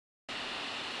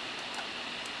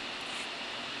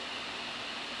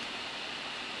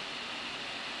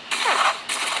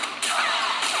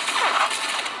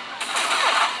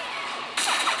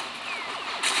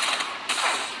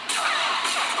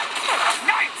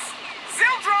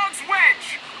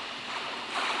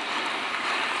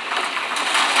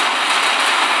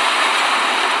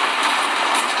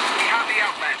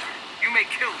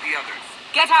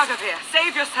out of here.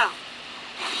 Save yourself.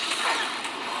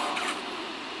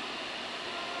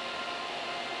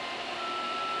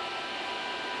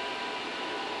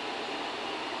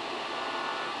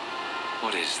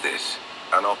 What is this?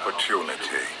 An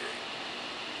opportunity.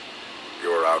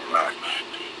 You're outmatched.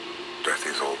 Death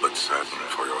is all but certain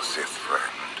for your Sith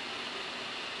friend.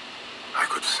 I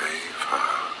could save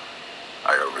her.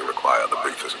 I only require the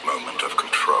briefest moment of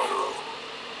control.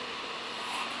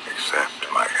 Accept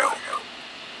my help,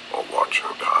 or watch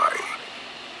her die.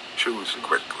 Choose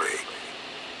quickly.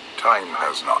 Time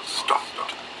has not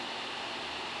stopped.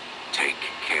 Take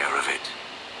care of it.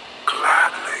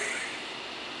 Gladly.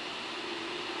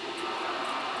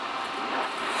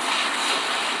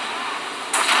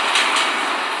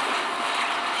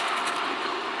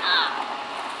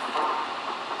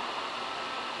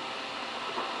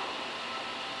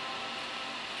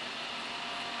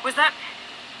 Was that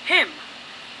him?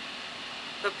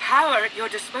 The power at your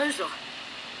disposal.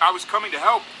 I was coming to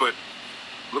help, but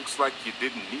looks like you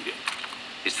didn't need it.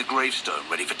 Is the gravestone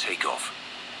ready for takeoff?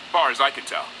 Far as I can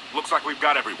tell, looks like we've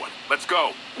got everyone. Let's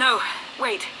go. No,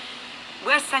 wait.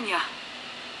 Where's Senya?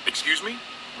 Excuse me?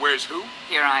 Where's who?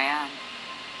 Here I am.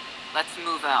 Let's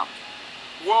move out.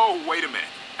 Whoa, wait a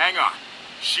minute. Hang on.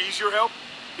 She's your help?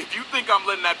 If you think I'm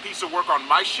letting that piece of work on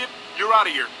my ship, you're out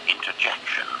of here.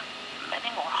 Interjection. Many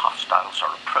more hostiles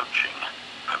are approaching.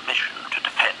 Permission to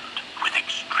defend with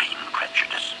extreme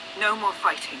prejudice. No more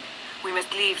fighting. We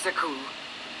must leave Zakuul.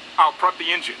 I'll prep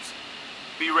the engines.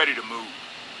 Be ready to move.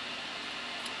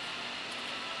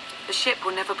 The ship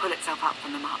will never pull itself up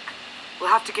from the muck. We'll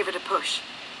have to give it a push.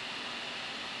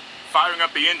 Firing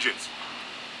up the engines.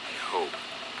 I hope.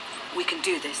 We can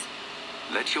do this.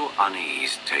 Let your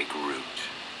unease take root.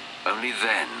 Only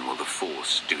then will the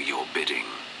Force do your bidding.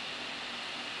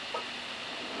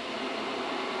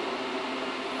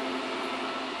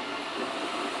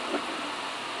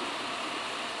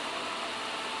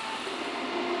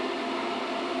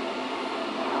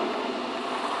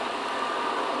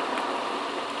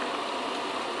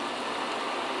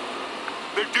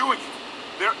 They're doing it.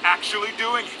 They're actually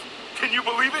doing it. Can you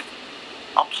believe it?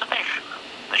 Observation.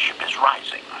 The ship is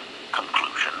rising.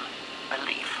 Conclusion.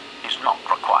 Belief is not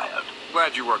required.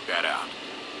 Glad you worked that out.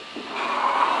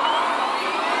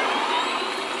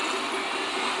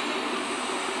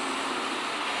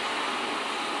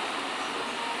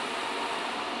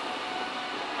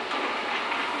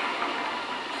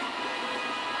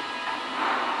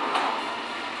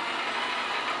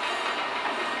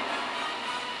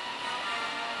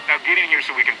 Now get in here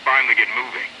so we can finally get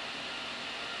moving.